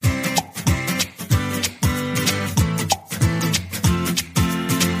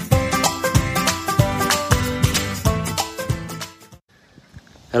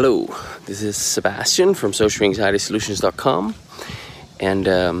Hello, this is Sebastian from socialanxietysolutions.com, and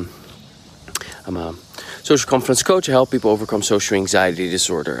I'm a social confidence coach. I help people overcome social anxiety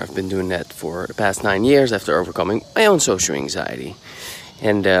disorder. I've been doing that for the past 9 years after overcoming my own social anxiety.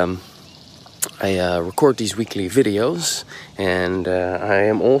 And I record these weekly videos, and I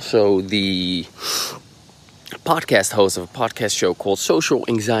am also the podcast host of a podcast show called Social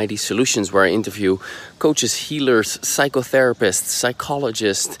Anxiety Solutions, where I interview coaches, healers, psychotherapists,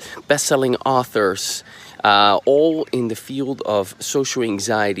 psychologists, best-selling authors, all in the field of social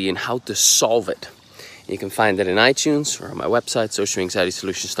anxiety and how to solve it. You can find that in iTunes or on my website,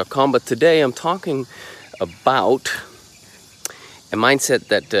 socialanxietysolutions.com. But today I'm talking about a mindset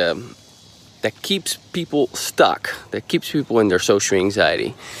that keeps people stuck, that keeps people in their social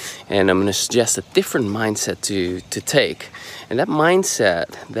anxiety. And I'm going to suggest a different mindset to take. And that mindset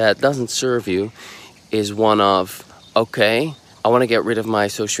that doesn't serve you is one of, okay, I want to get rid of my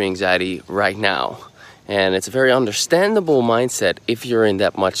social anxiety right now. And it's a very understandable mindset if you're in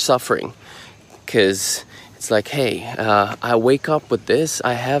that much suffering. Because it's like, hey, I wake up with this,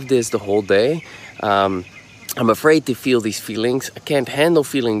 I have this the whole day. I'm afraid to feel these feelings. I can't handle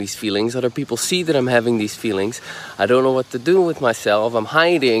feeling these feelings. Other people see that I'm having these feelings. I don't know what to do with myself. I'm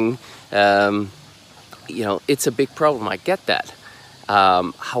hiding. It's a big problem. I get that.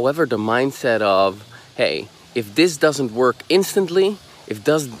 However, the mindset of, hey, if this doesn't work instantly, if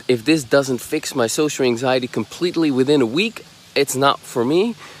this doesn't fix my social anxiety completely within a week, it's not for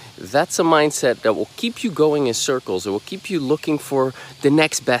me. That's a mindset that will keep you going in circles. It will keep you looking for the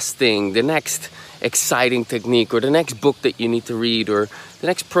next best thing, the next exciting technique, or the next book that you need to read, or the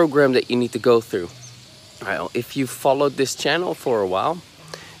next program that you need to go through. Well, if you've followed this channel for a while,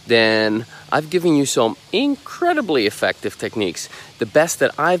 then I've given you some incredibly effective techniques, the best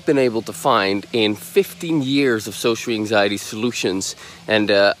that I've been able to find in 15 years of social anxiety solutions,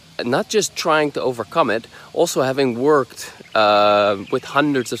 and not just trying to overcome it, also having worked with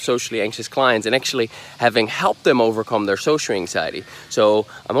hundreds of socially anxious clients and actually having helped them overcome their social anxiety. So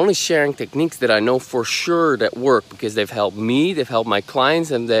I'm only sharing techniques that I know for sure that work because they've helped me, they've helped my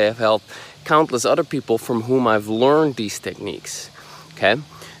clients, and they have helped countless other people from whom I've learned these techniques. Okay,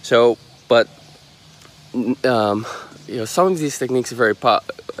 so but some of these techniques are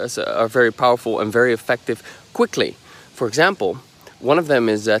very powerful and very effective quickly. For example, one of them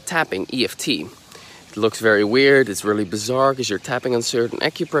is tapping, EFT. It looks very weird, it's really bizarre because you're tapping on certain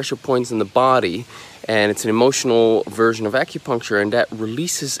acupressure points in the body, and it's an emotional version of acupuncture, and that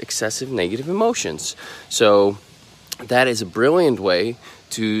releases excessive negative emotions. So that is a brilliant way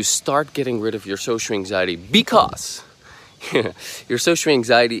to start getting rid of your social anxiety, because your social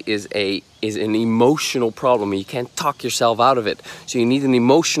anxiety is an emotional problem. You can't talk yourself out of it. So you need an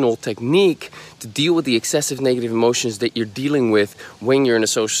emotional technique to deal with the excessive negative emotions that you're dealing with when you're in a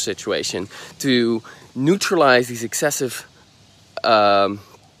social situation, to neutralize these excessive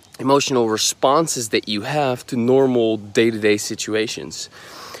emotional responses that you have to normal day-to-day situations.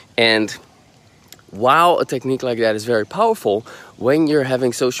 And while a technique like that is very powerful, when you're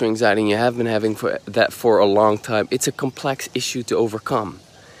having social anxiety and you have been having that for a long time, it's a complex issue to overcome.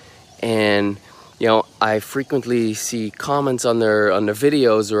 And I frequently see comments on their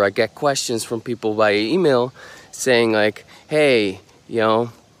videos, or I get questions from people via email saying like, hey,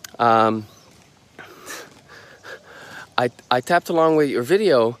 I tapped along with your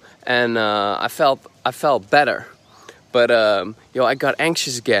video and I felt better, but I got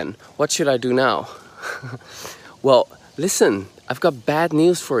anxious again. What should I do now? Well, listen, I've got bad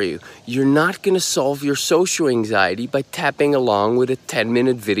news for you. You're not going to solve your social anxiety by tapping along with a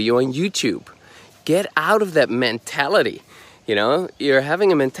 10-minute video on YouTube. Get out of that mentality. You're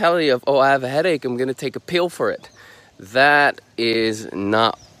having a mentality of, oh, I have a headache, I'm going to take a pill for it. That is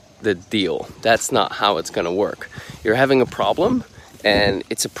not the deal. That's not how it's going to work. You're having a problem, and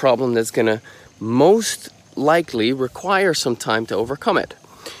it's a problem that's going to most likely require some time to overcome it.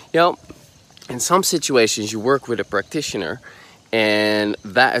 In some situations, you work with a practitioner, and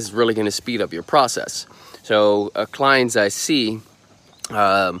that is really going to speed up your process. So clients I see,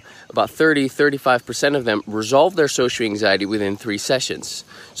 about 30-35% of them resolve their social anxiety within 3 sessions.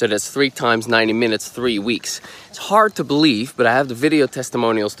 So that's 3 times 90 minutes, 3 weeks. It's hard to believe, but I have the video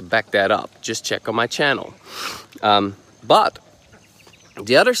testimonials to back that up. Just check on my channel. But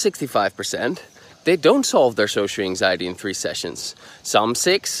the other 65%, they don't solve their social anxiety in 3 sessions. Some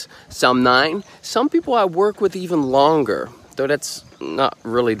 6, some 9. Some people I work with even longer, though that's not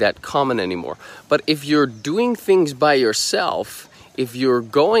really that common anymore. But if you're doing things by yourself, if you're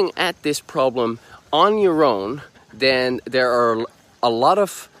going at this problem on your own, then there are a lot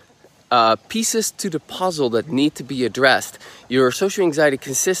of pieces to the puzzle that need to be addressed. Your social anxiety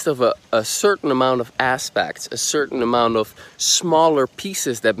consists of a certain amount of aspects, a certain amount of smaller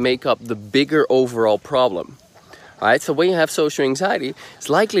pieces that make up the bigger overall problem. All right, so when you have social anxiety, it's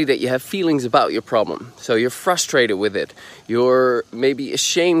likely that you have feelings about your problem. So you're frustrated with it. You're maybe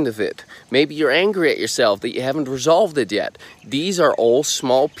ashamed of it. Maybe you're angry at yourself that you haven't resolved it yet. These are all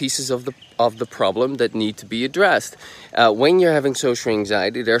small pieces of the problem that need to be addressed. When you're having social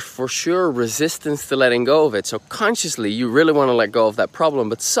anxiety, there's for sure resistance to letting go of it. So consciously, you really want to let go of that problem.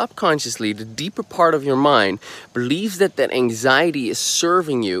 But subconsciously, the deeper part of your mind believes that anxiety is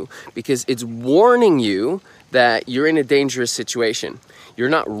serving you because it's warning you that you're in a dangerous situation. You're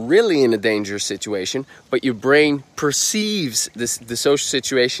not really in a dangerous situation, but your brain perceives the social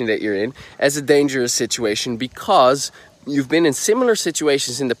situation that you're in as a dangerous situation because you've been in similar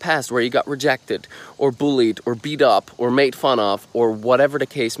situations in the past where you got rejected or bullied or beat up or made fun of or whatever the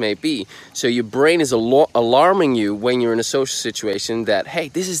case may be. So your brain is alarming you when you're in a social situation that, hey,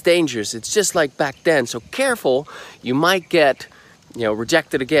 this is dangerous. It's just like back then. So careful, you might get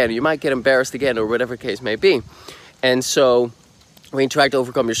rejected again, you might get embarrassed again, or whatever the case may be. And so when you try to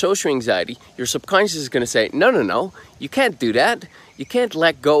overcome your social anxiety, your subconscious is going to say, no, you can't do that. You can't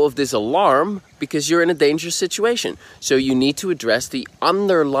let go of this alarm because you're in a dangerous situation. So you need to address the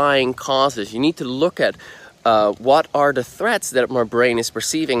underlying causes. You need to look at what are the threats that my brain is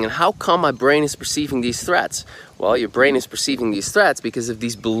perceiving and how come my brain is perceiving these threats? Well, your brain is perceiving these threats because of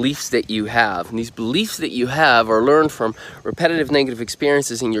these beliefs that you have. And these beliefs that you have are learned from repetitive negative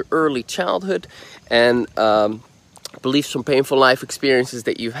experiences in your early childhood and beliefs from painful life experiences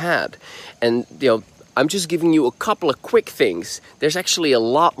that you've had. And, I'm just giving you a couple of quick things. There's actually a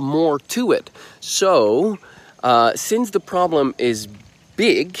lot more to it. So, since the problem is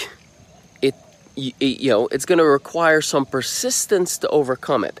big, it's going to require some persistence to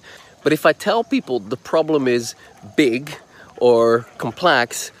overcome it. But if I tell people the problem is big or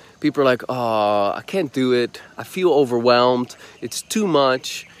complex, people are like, oh, I can't do it. I feel overwhelmed. It's too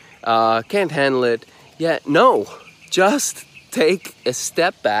much. Can't handle it. Yeah, no, just take a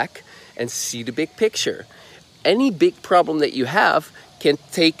step back and see the big picture. Any big problem that you have can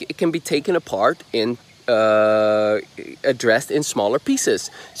be taken apart and addressed in smaller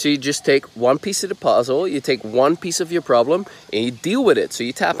pieces. So you just take one piece of the puzzle, you take one piece of your problem, and you deal with it. So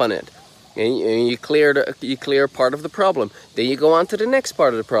you tap on it, and you clear part of the problem. Then you go on to the next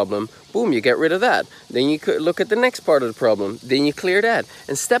part of the problem. Boom, you get rid of that. Then you look at the next part of the problem. Then you clear that.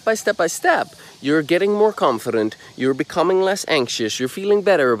 And step by step by step, you're getting more confident. You're becoming less anxious. You're feeling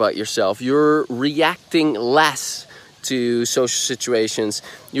better about yourself. You're reacting less to social situations.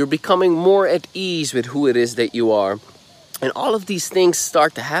 You're becoming more at ease with who it is that you are. And all of these things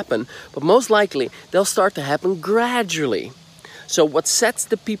start to happen, but most likely they'll start to happen gradually. So what sets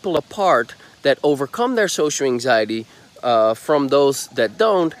the people apart that overcome their social anxiety from those that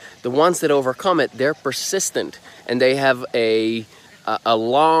don't, the ones that overcome it, they're persistent and they have a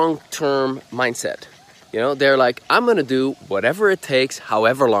long-term mindset. They're like, I'm going to do whatever it takes,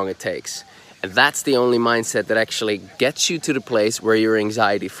 however long it takes. And that's the only mindset that actually gets you to the place where you're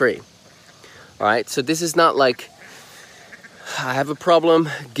anxiety-free. All right, so this is not like, I have a problem,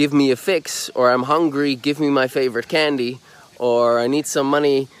 give me a fix, or I'm hungry, give me my favorite candy, or I need some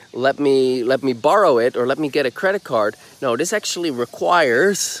money, let me borrow it, or let me get a credit card. No, this actually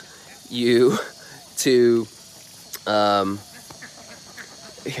requires you to,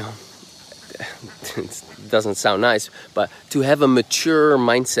 it doesn't sound nice, but to have a mature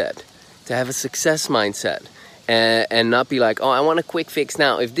mindset, to have a success mindset, and not be like, oh, I want a quick fix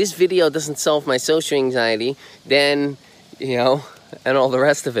now. If this video doesn't solve my social anxiety, then, and all the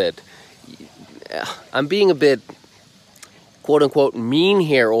rest of it. I'm being a bit, quote unquote, mean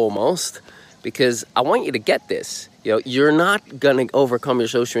here almost, because I want you to get this. You're not going to overcome your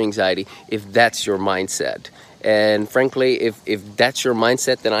social anxiety if that's your mindset. And frankly, if that's your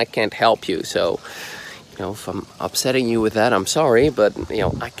mindset, then I can't help you. So, if I'm upsetting you with that, I'm sorry, but,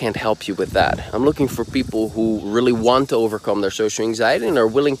 I can't help you with that. I'm looking for people who really want to overcome their social anxiety and are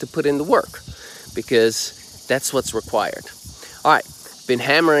willing to put in the work, because that's what's required. All right, been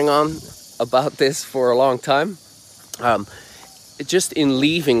hammering on about this for a long time. Just in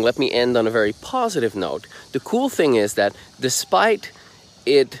leaving, let me end on a very positive note. The cool thing is that despite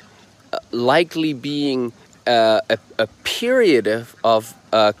it likely being a period of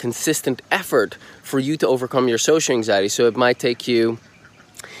consistent effort for you to overcome your social anxiety, so it might take you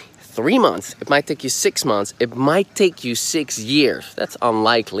 3 months, it might take you 6 months, it might take you 6 years. That's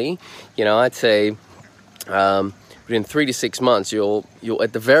unlikely. I'd say within 3 to 6 months, you'll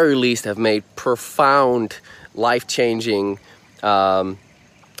at the very least have made profound, life-changing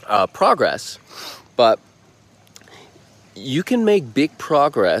progress, but you can make big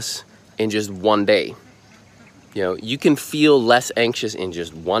progress in just one day. You know, you can feel less anxious in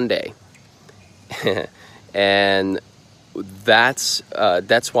just one day. And that's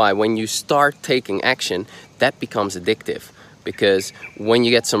why when you start taking action, that becomes addictive. Because when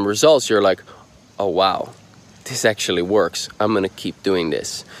you get some results, you're like, oh wow, this actually works. I'm gonna keep doing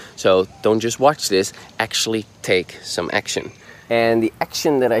this. So don't just watch this, actually take some action. And the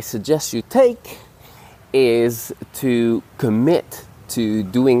action that I suggest you take is to commit to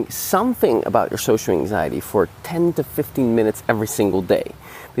doing something about your social anxiety for 10 to 15 minutes every single day.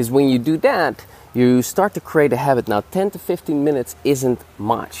 Because when you do that, you start to create a habit. Now, 10 to 15 minutes isn't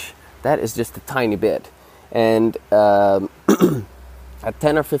much. That is just a tiny bit. And at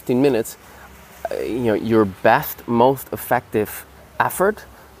 10 or 15 minutes, your best, most effective effort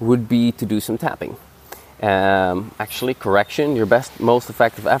would be to do some tapping. Actually, correction, your best, most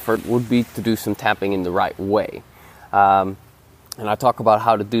effective effort would be to do some tapping in the right way. And I talk about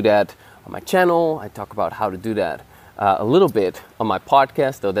how to do that on my channel. I talk about how to do that a little bit on my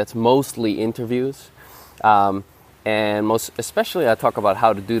podcast, though that's mostly interviews. And most especially, I talk about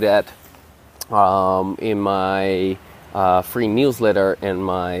how to do that in my free newsletter and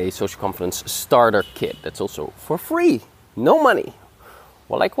my social confidence starter kit. That's also for free, no money.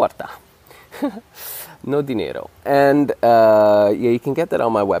 Well, quarta. No dinero. And you can get that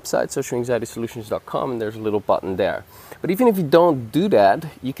on my website, socialanxietysolutions.com, and there's a little button there. But even if you don't do that,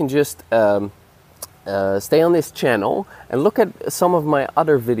 you can just stay on this channel and look at some of my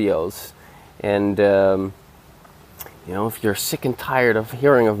other videos. And if you're sick and tired of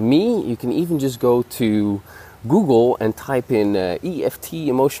hearing of me, you can even just go to Google and type in EFT,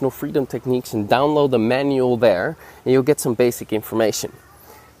 Emotional Freedom Techniques, and download the manual there, and you'll get some basic information.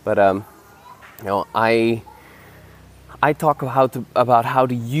 But I talk about how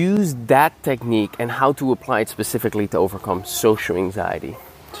to use that technique and how to apply it specifically to overcome social anxiety.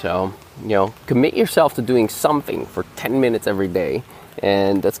 So, commit yourself to doing something for 10 minutes every day,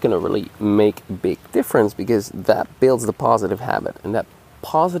 and that's going to really make a big difference, because that builds the positive habit. And that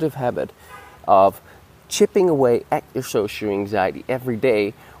positive habit of chipping away at your social anxiety every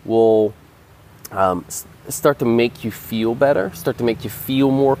day will start to make you feel better, start to make you feel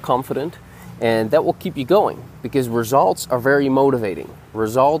more confident. And that will keep you going, because results are very motivating.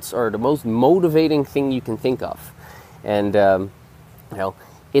 Results are the most motivating thing you can think of. And,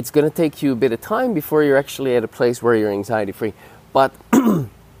 it's going to take you a bit of time before you're actually at a place where you're anxiety free. But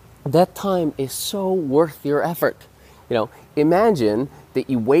that time is so worth your effort. Imagine that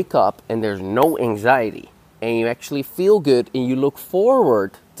you wake up and there's no anxiety, and you actually feel good, and you look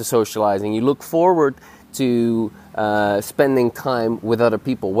forward to socializing. You look forward to spending time with other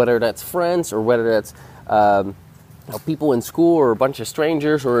people, whether that's friends or whether that's people in school or a bunch of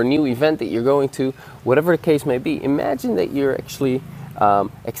strangers or a new event that you're going to, whatever the case may be. Imagine that you're actually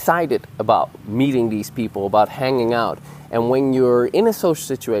excited about meeting these people, about hanging out. And when you're in a social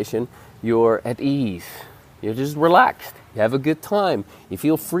situation, you're at ease. You're just relaxed. You have a good time. You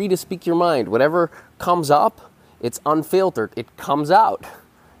feel free to speak your mind. Whatever comes up, it's unfiltered. It comes out.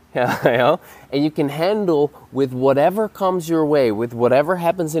 And you can handle with whatever comes your way, with whatever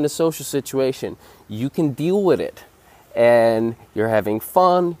happens in a social situation. You can deal with it. And you're having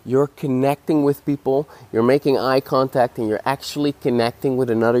fun, you're connecting with people, you're making eye contact, and you're actually connecting with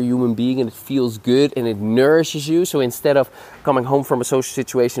another human being, and it feels good and it nourishes you. So instead of coming home from a social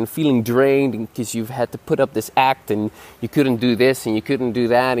situation feeling drained because you've had to put up this act and you couldn't do this and you couldn't do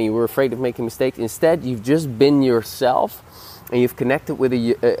that and you were afraid of making mistakes, instead you've just been yourself and you've connected with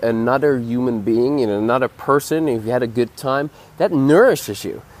another human being, another person, and you've had a good time. That nourishes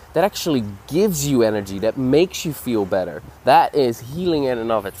you. That actually gives you energy, that makes you feel better. That is healing in and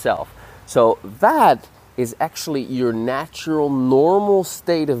of itself. So that is actually your natural, normal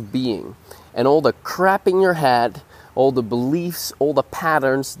state of being. And all the crap in your head, all the beliefs, all the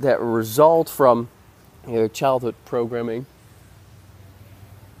patterns that result from your childhood programming.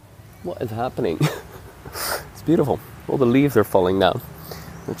 What is happening? It's beautiful. All the leaves are falling down.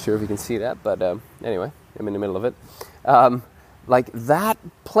 Not sure if you can see that, but anyway, I'm in the middle of it. That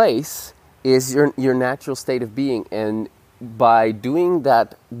place is your natural state of being. And by doing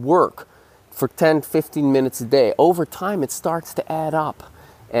that work for 10, 15 minutes a day, over time it starts to add up.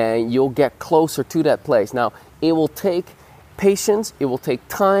 And you'll get closer to that place. Now, it will take patience, it will take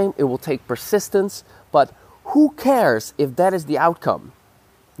time, it will take persistence. But who cares if that is the outcome?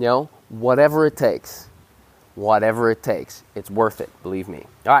 Whatever it takes. Whatever it takes. It's worth it, believe me.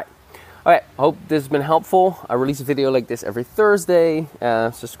 All right, hope this has been helpful. I release a video like this every Thursday.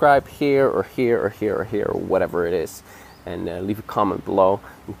 Subscribe here or here or here or here or whatever it is. and leave a comment below.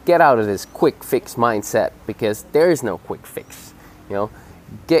 Get out of this quick fix mindset, because there is no quick fix.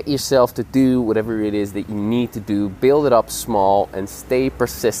 Get yourself to do whatever it is that you need to do. Build it up small and stay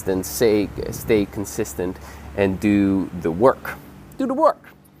persistent, stay consistent, and do the work. Do the work.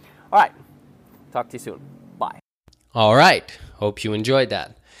 All right. Talk to you soon. Bye. All right. Hope you enjoyed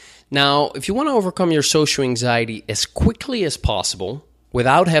that. Now, if you want to overcome your social anxiety as quickly as possible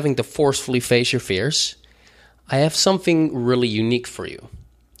without having to forcefully face your fears, I have something really unique for you.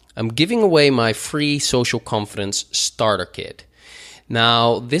 I'm giving away my free social confidence starter kit.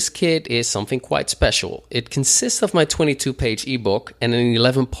 Now, this kit is something quite special. It consists of my 22-page ebook and an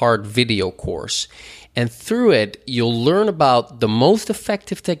 11-part video course. And through it, you'll learn about the most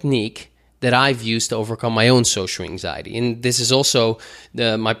effective technique that I've used to overcome my own social anxiety. And this is also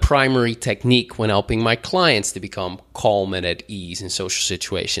my primary technique when helping my clients to become calm and at ease in social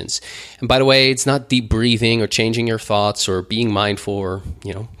situations. And by the way, it's not deep breathing or changing your thoughts or being mindful or,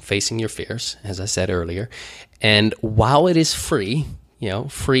 facing your fears, as I said earlier. And while it is free,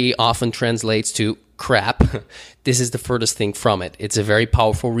 free often translates to crap. This is the furthest thing from it. It's a very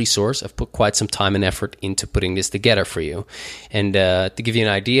powerful resource. I've put quite some time and effort into putting this together for you. And to give you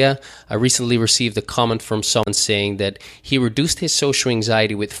an idea, I recently received a comment from someone saying that he reduced his social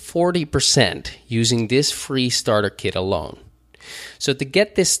anxiety with 40% using this free starter kit alone. So to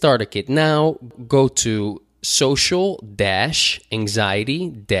get this starter kit now, go to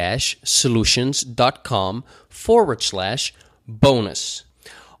social-anxiety-solutions.com/bonus.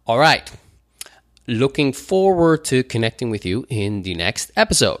 All right. Looking forward to connecting with you in the next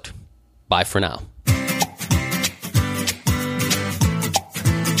episode. Bye for now.